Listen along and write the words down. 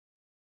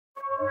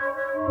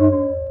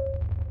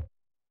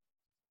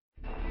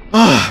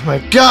Oh my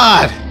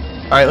god!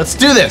 Alright, let's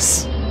do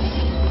this!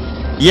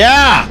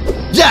 Yeah!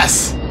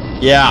 Yes!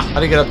 Yeah. How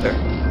do you get up there?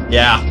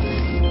 Yeah.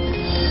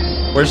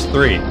 Where's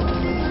 3?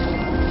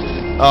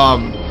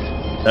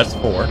 That's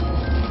 4.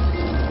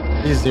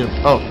 You zoom.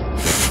 Oh.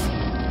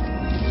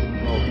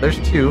 Oh, there's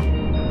 2.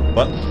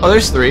 What? Oh,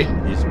 there's 3.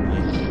 These.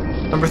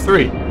 Number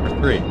 3. Number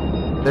 3.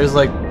 There's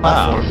like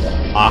platforms.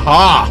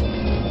 Aha!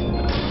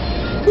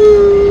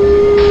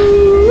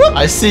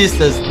 I see,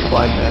 says the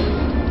blind man.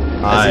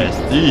 I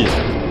see.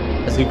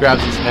 As he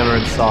grabs his hammer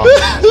and saw.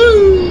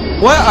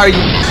 What are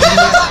you?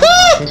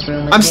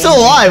 I'm still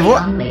alive.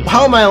 What?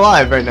 How am I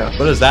alive right now?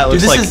 What is that?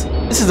 Dude, Looks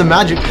this is a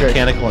magic trick.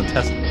 mechanical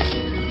intestine.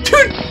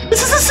 Dude,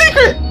 this is a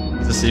secret.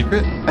 It's a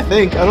secret? I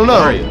think. I don't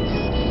know. Where are you?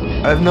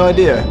 I have no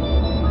idea.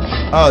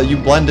 Oh, you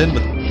blend in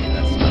with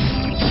that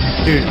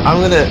stuff. Dude, I'm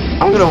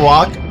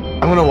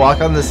gonna walk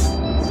on this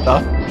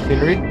stuff,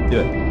 machinery. Do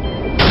it.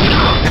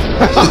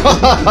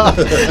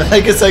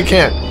 I guess I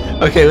can't.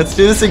 Okay, let's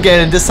do this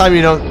again, and this time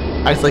you don't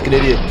act like an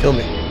idiot. Kill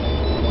me.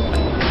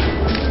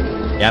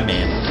 Yeah,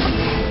 man.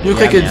 You look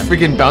like a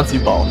freaking bouncy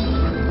ball.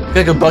 You look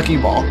like a bucky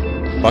ball.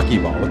 Bucky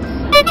ball. What the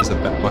f is a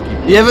bucky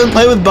ball? You haven't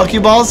played with bucky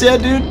balls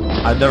yet, dude?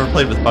 I've never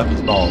played with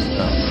Bucky's balls,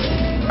 no.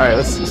 Alright,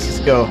 let's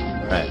just go.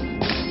 Alright.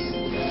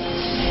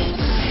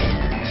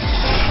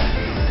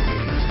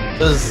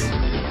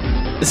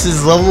 This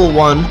is level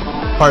 1,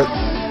 part.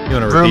 You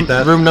wanna repeat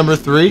that? Room number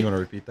 3. You wanna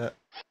repeat that?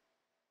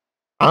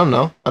 I don't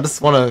know. I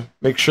just want to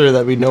make sure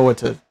that we know what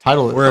to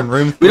title it. We're in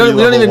room 3, we don't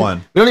level even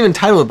 1. We don't even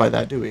title it by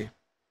that, do we?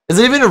 Is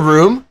it even a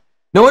room?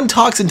 No one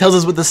talks and tells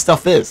us what this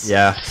stuff is.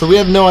 Yeah. So we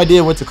have no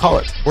idea what to call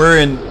it. We're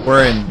in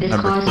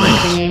number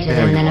 3.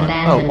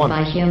 Oh,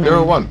 1.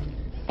 0, 1.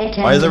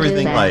 Why is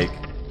everything like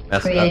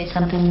messed up?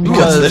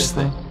 Because this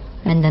thing.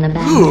 And then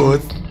Ooh,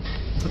 it's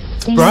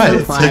bright.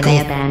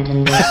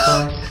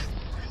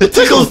 It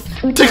tickles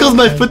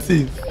my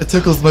footsies. It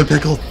tickles my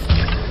pickle.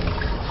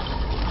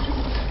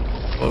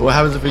 What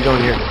happens if we go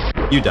in here?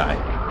 You die.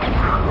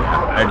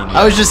 Yeah, I already knew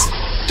I was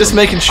just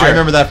making sure. I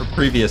remember that for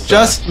previous.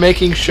 Just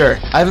making sure.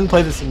 I haven't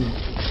played this in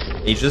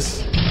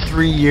ages.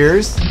 3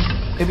 years,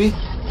 maybe.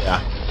 Yeah.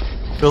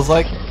 Feels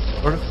like.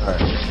 Sort of. All right.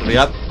 So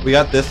we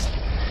got this.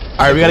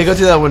 All right, we gotta go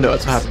through that window.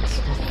 That's what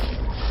happens.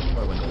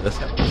 What window? This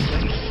happens.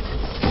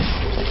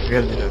 We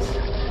gotta do this.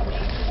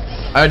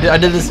 I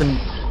did this in.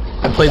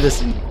 I played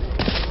this in.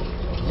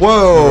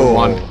 Whoa!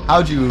 1.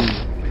 How'd you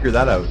figure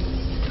that out?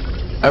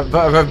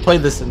 I've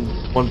played this in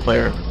 1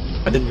 player.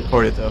 I didn't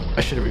record it though.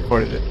 I should have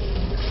recorded it.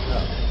 Oh.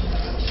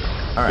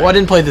 All right. Well, I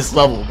didn't play this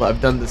level, but I've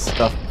done this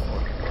stuff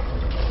before.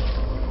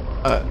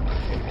 Okay.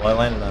 Well, I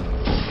landed on.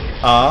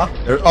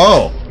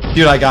 Oh,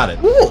 dude, I got it.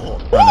 Ooh. Oh,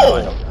 no,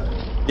 I don't got it.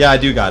 Yeah, I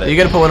do got it. You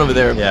gotta put one over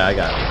there. Yeah, I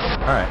got it.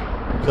 All right.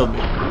 You killed me.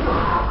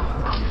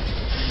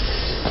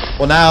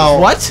 Well, now.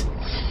 What?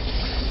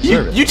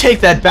 You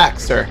take that back,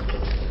 sir.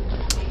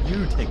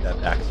 You take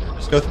that back, sir.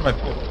 Just go through my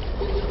portal.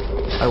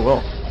 I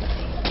will.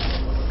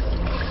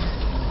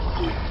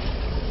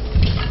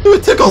 Ooh,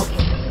 it tickles!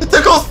 It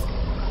tickles!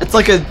 It's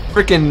like a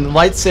freaking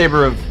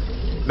lightsaber of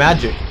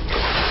magic.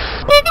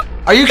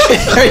 Are you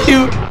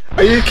kidding?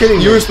 Are you kidding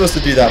me? You were supposed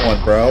to do that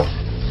one, bro.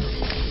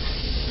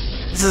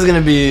 This is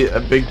gonna be a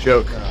big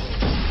joke.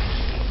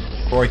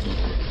 Corky.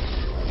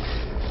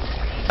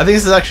 I think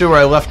this is actually where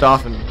I left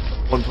off in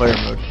 1-player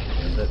mode.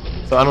 Is it?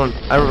 So I don't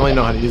really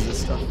know how to use this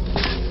stuff.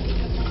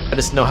 I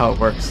just know how it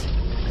works.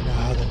 I know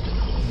how the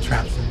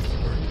contraptions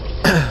work.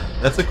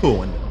 That's a cool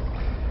window.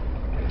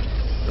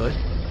 Really?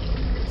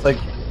 It's like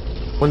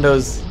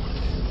Windows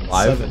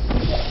Live? 7.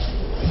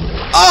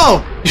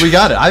 Oh! We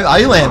got it.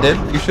 I landed.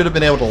 You should have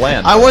been able to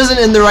land. I wasn't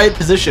in the right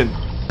position.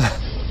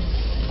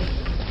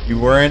 You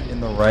weren't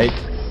in the right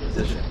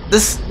position.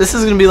 This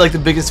is gonna be like the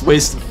biggest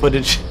waste of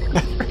footage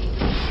ever.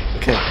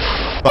 Okay.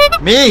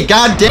 Fuck me,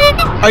 goddamn!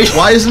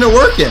 Why isn't it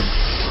working?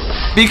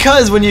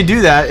 Because when you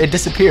do that, it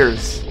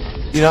disappears.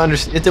 You don't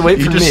understand. You have to wait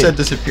for me. You just said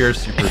disappear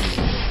super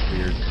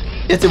weird.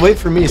 You have to wait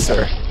for me,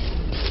 sir.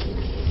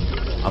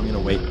 I'm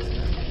gonna wait.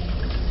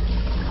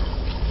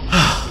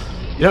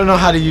 You don't know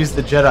how to use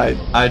the Jedi.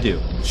 I do.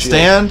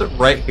 Stand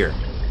right here.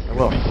 I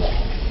will.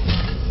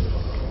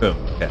 Boom.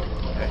 Okay.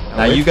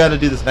 Now you got to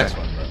do this next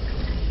one, bro.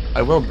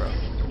 I will, bro.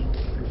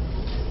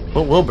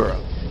 Wilbur.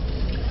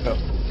 Go.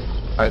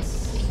 Alright.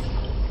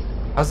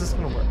 How's this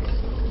gonna work?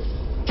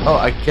 Oh,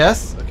 I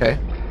guess. Okay.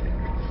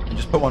 You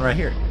just put one right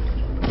here.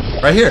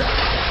 Right here.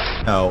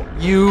 No.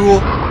 You.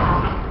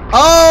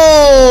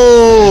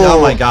 Oh!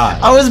 Oh my god.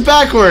 I was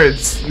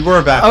backwards. You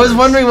were backwards. I was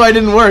wondering why it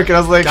didn't work, and I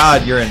was like,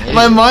 God, you're an idiot.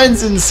 My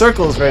mind's in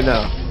circles right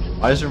now.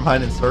 Why is your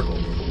mind in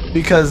circles?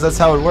 Because that's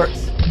how it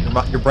works.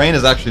 Your brain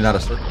is actually not a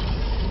circle.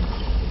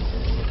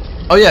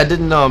 Oh yeah,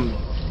 didn't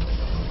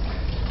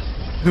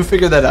who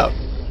figured that out?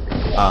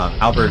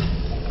 Albert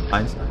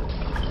Einstein.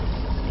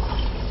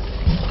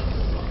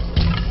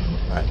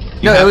 Alright.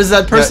 No, it was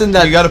that person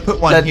that you got to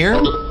put one here.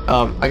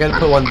 I got to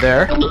put one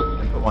there. And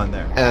put one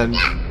there. And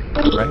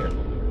right here.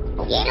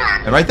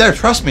 And right there,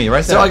 trust me,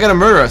 right there. So I gotta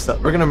murder us.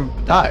 We're gonna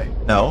die.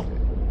 No,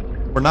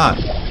 we're not.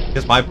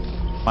 Because my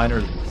Mine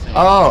are the same.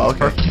 Oh,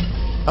 It's okay. perfect.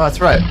 Oh, that's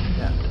right.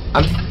 Yeah.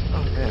 Oh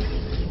man.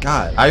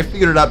 God, I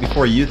figured it out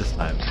before you this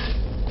time.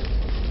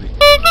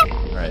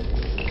 Alright.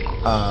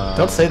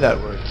 Don't say that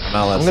word. I'm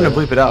not allowed I'm to gonna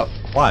say bleep it out.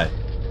 Why?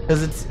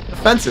 Because it's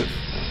offensive.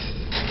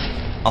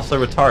 I'll say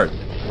retard.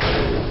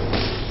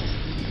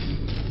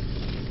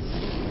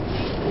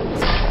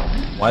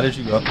 Why did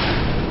you go up?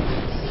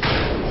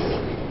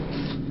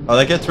 Oh,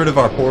 that gets rid of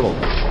our portal.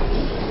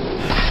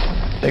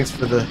 Thanks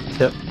for the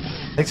tip.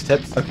 Thanks,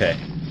 tips. Okay.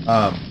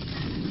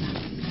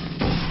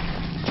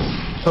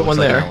 Put one looks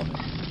like there. an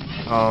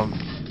element. Um,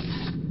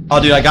 Oh,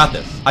 dude, I got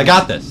this. I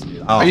got this,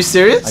 dude. Oh, are you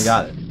serious? I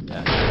got it.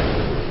 Yeah.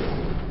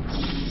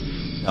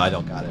 No, I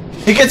don't got it.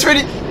 It gets rid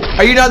of.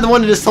 Are you not the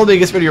one that just told me it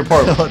gets rid of your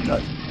portal? No, it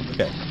does.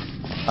 Okay.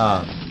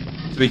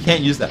 So we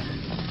can't use that.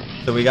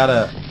 So we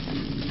gotta.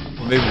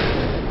 Well, maybe.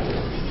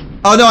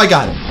 Oh no, I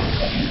got it.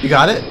 You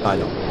got it? No, I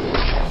don't.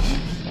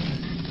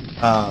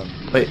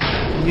 Wait,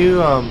 can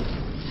you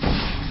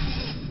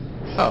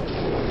Oh.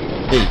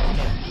 Hey.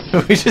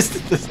 We just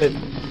did the same.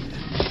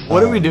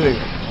 What are we doing?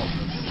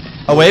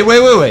 Oh wait. Wait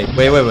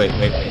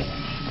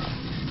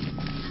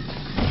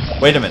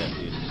a minute,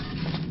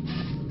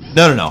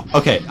 dude. No.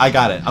 Okay, I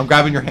got it. I'm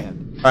grabbing your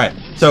hand. All right.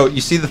 So you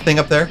see the thing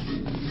up there?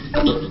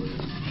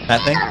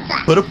 That thing?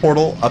 Put a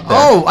portal up there.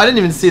 Oh, I didn't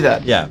even see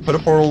that. Yeah. Put a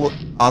portal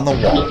on the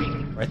wall,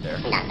 right there.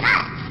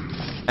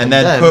 And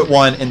then Then- put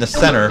one in the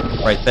center,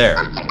 right there.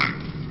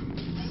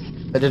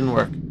 That didn't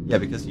work. Yeah,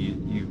 because you're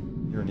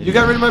an idiot. You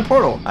got rid of my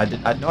portal. I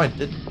did. No, I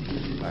didn't. All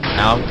right,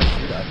 now I'm gonna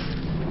shoot that.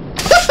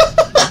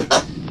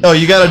 No,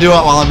 you gotta do it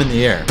while I'm in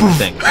the air. I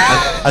think.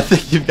 I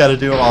think you've got to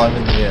do it while I'm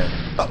in the air.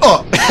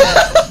 Oh.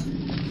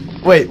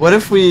 Wait, what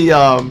if we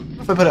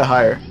if I put it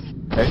higher?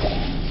 Okay.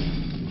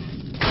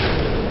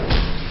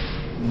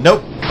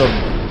 Nope.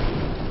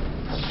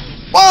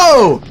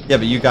 Whoa! Yeah,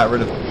 but you got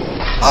rid of it.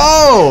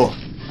 Oh!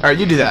 All right,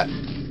 you do that.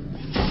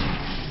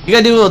 You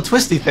gotta do a little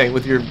twisty thing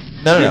with your.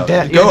 No. You Go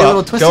gotta do a little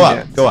up. twisty Go up.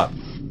 dance. Go up.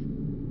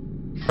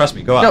 Trust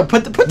me. Go up. No,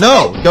 put the.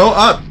 No, go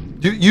up.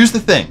 Use the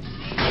thing.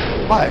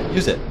 Why?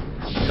 Use it.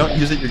 If you don't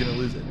use it, you're gonna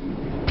lose it.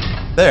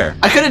 There.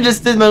 I could have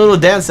just did my little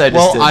dance I just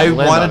Well, did. I and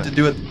land on wanted it. to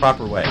do it the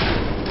proper way.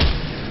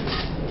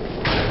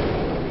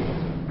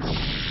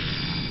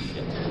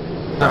 Shit.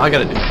 No, I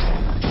gotta do it.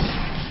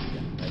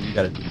 Yeah, you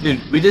gotta do it.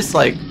 Dude, we just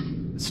like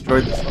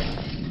destroyed this one.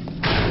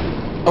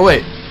 Oh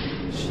wait,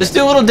 just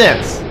do a little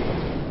dance.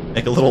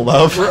 Make a little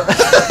love.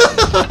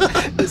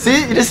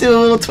 See, you just do a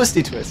little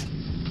twisty twist,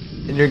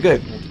 and you're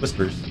good.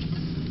 Whispers.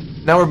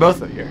 Now we're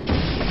both up here.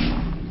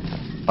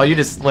 Oh, you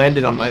just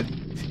landed on my.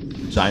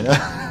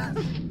 Vagina.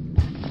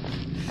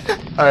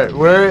 All right,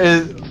 where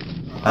is?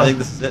 I think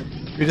this is it.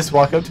 We just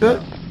walk up to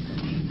it.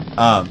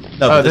 No.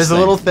 Oh, there's a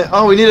little thing.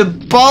 Oh, we need a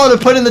ball to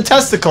put in the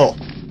testicle.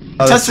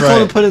 Oh, that's Testicle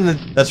right. to put in the.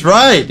 That's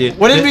right, dude.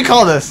 What did we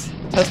call this?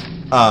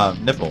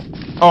 Nipple.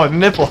 Oh, a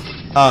nipple.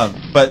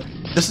 But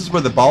this is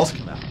where the balls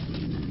come out.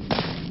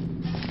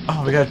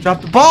 Oh, we gotta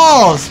drop the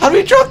balls. How do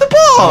we drop the I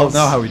balls?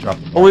 don't know how we drop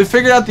them. Well, we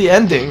figured out the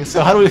ending.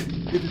 So how do we?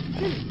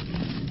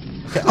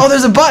 Okay. Oh,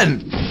 there's a button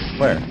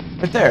Where?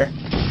 right there.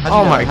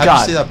 How'd My you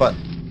God. see that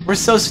button? We're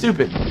so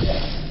stupid.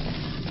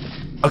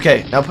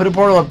 Okay, now put a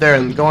portal up there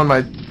and go on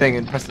my thing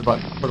and press the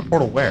button. Put a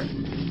portal where?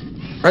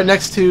 Right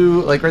next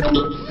to, like, right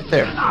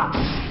there.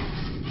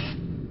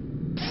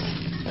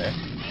 Okay.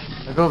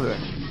 Now go over there.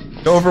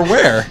 Go over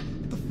where?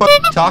 What the fuck are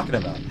you talking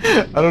about?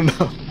 I don't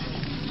know.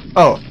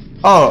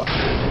 Oh.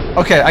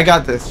 Okay, I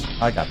got this.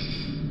 I got this.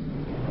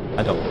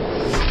 I don't.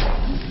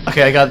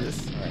 Okay, I got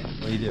this. Alright,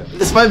 what do you do?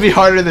 This might be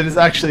harder than it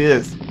actually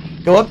is.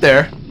 Go up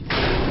there.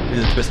 Do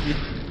the twisty?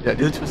 Yeah,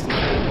 do the twisty.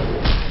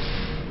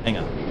 Hang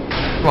on.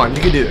 Come on,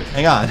 you can do this.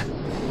 Hang on.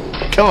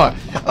 Come on.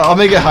 I'll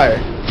make it higher.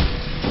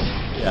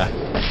 Yeah.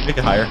 Make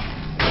it higher.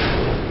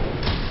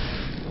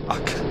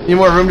 Fuck. Need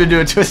more room to do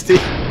a twisty.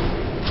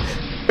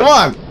 Come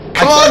on.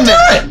 Come on, do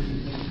man.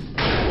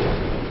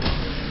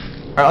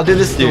 Alright, I'll do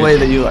this the Dude. way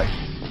that you like.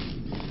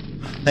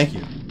 Thank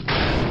you.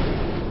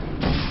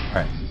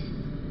 Alright.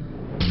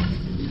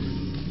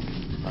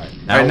 Alright.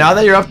 Alright, now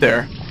that you're up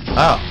there.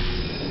 Oh.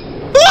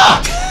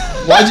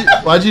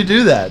 Why'd you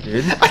do that,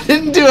 dude? I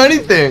didn't do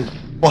anything.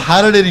 Well,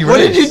 how did it erase? What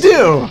did you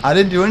do? I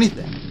didn't do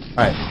anything.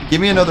 Alright, give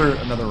me another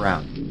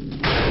round.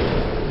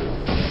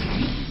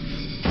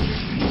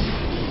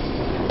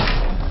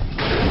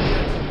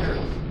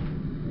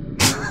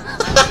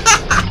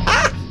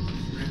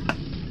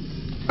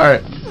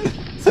 Alright.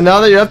 So now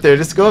that you're up there,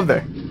 just go up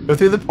there. Go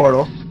through the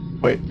portal.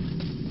 Wait.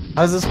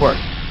 How does this work?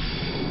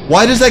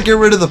 Why does that get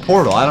rid of the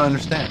portal? I don't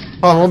understand.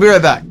 Hold on, we'll be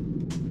right back.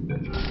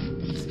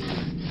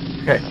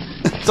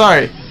 Okay.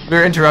 Sorry, we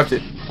were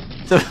interrupted.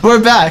 So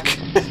we're back.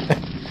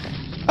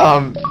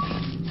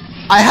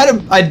 I had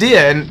an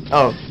idea and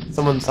oh,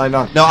 someone signed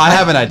on. No, I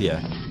have an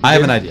idea. I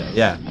have an idea,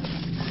 yeah.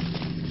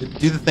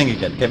 Do the thing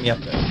again. Get me up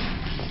there.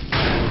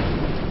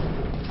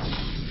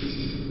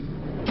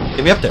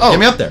 Get me up there. Oh. Get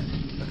me up there.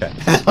 Okay.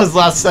 That was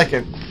last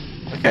second.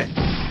 Okay.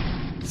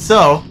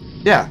 So,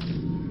 yeah.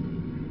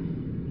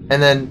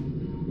 And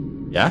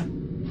then Yeah?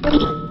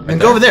 and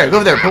go over there. Go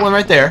over there. Put one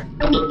right there.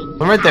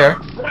 One right there.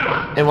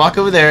 and walk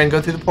over there and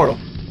go through the portal.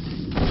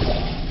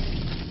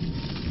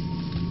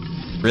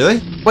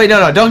 Really? Wait,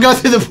 no, don't go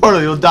through the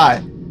portal. You'll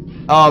die.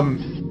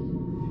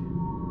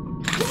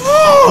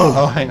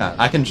 Oh, hang on.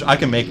 I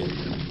can make it.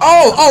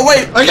 Oh,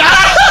 wait.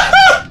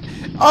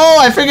 Oh,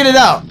 I figured it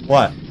out.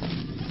 What?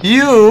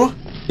 You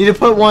need to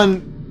put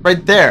one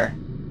right there,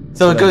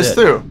 so it goes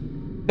through.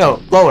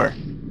 No, lower.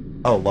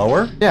 Oh,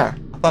 lower? Yeah.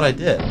 I thought I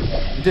did.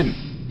 You didn't.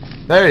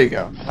 There you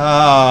go. Oh.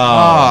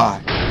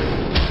 Ah.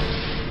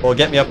 Well,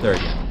 get me up there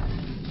again.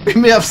 Beat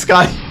me up,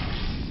 Scotty.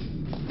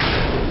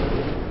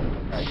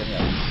 Alright, get me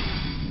up.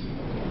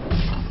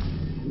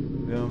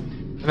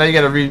 Boom. Now you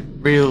gotta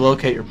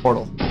relocate your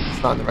portal.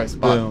 It's not in the right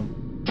spot. Boom.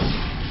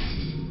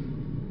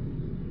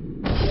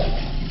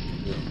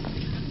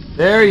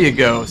 There you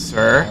go,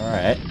 sir.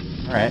 Alright.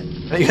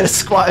 Now you gotta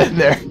squat in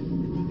there.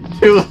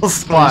 Do a little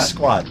squat.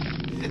 Squat.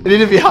 You need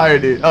to be higher,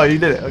 dude. Oh, you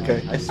did it.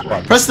 Okay. I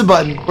squat. Press the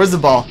button. Where's the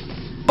ball?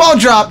 Ball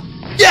drop!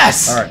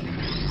 Yes! Alright.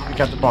 We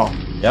got the ball.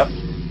 Yep.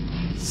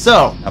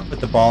 So. Now put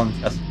the ball in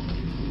test.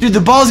 Dude,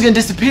 the ball's gonna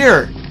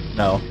disappear.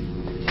 No.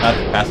 Not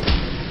pass it to me.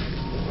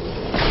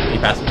 Can you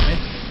pass it to me?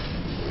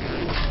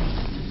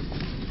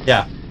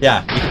 Yeah,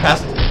 you can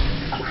pass it to me.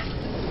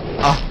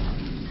 Oh.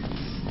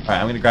 Alright,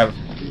 I'm gonna grab it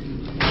from you.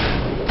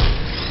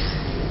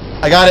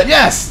 I got it!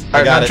 Yes!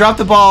 I got it. Drop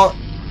the ball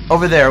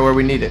over there where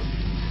we need it.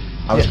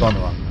 I was going the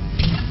wrong way.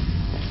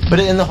 Put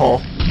it in the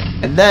hole.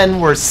 And then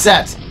we're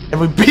set. And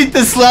we beat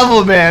this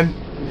level, man.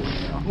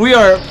 We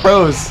are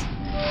pros.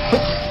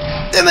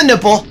 In the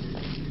nipple.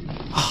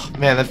 Oh,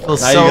 man, that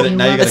feels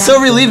it's so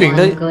relieving.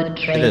 It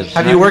is.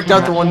 Have you worked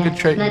out the one good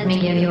trait? Let me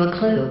give you a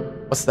clue.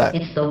 What's that?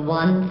 It's the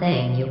one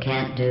thing you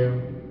can't do.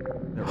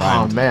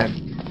 Oh, man.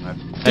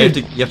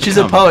 Dude, she's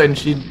a poet and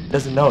she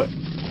doesn't know it.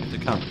 You have to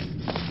come.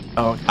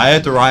 Oh, okay. I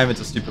have to rhyme.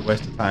 It's a stupid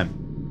waste of time.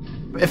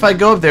 If I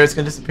go up there, it's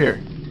gonna disappear.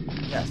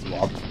 Yeah, so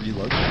I'll just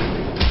reload.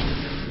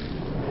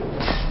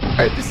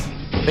 Alright, just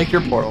make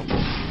your portal.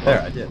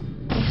 There, I did.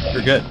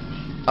 You're good.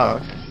 Oh,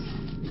 okay.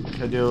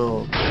 Should I do a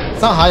little...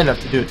 It's not high enough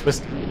to do a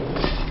twist.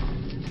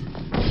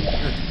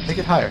 Make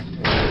it higher.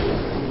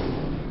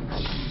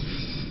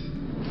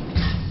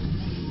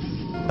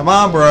 Come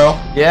on, bro.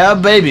 Yeah,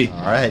 baby.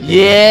 Alright.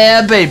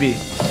 Yeah, baby.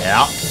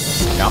 Yeah.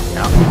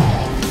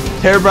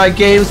 TeraBrite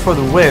Games for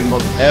the win.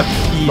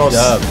 FT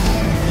dubs.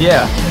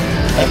 Yeah.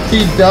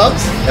 FT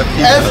dubs?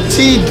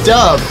 FT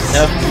dubs.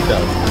 FT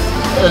dubs.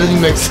 That doesn't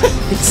make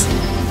sense.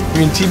 You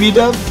mean TB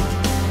dub?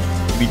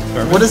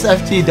 What does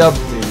FT dub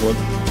mean?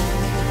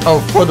 Oh,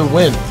 for the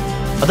win.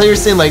 I thought you were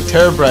saying like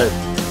TeraBrite.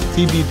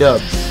 TB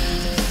dubs.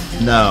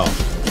 No.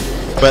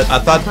 But I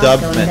thought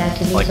dub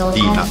meant like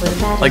D, not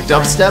like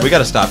dubstep? We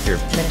gotta stop here.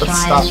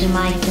 Let's stop. We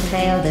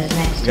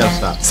gotta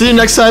stop. See you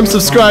next time.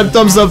 Subscribe,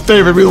 thumbs up,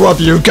 favorite. We love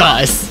you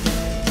guys.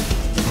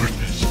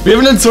 We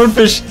haven't done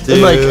swordfish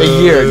in like a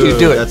year. Dude,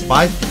 do it. That's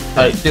 5.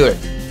 Alright, do it.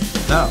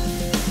 No.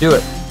 Do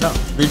it. No.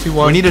 3, 2,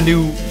 1. We need a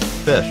new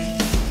fish.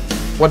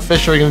 What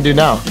fish are we gonna do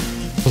now?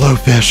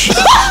 Blowfish.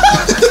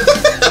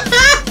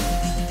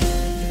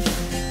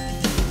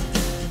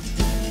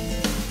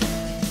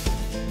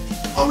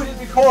 Oh, we didn't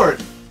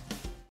record.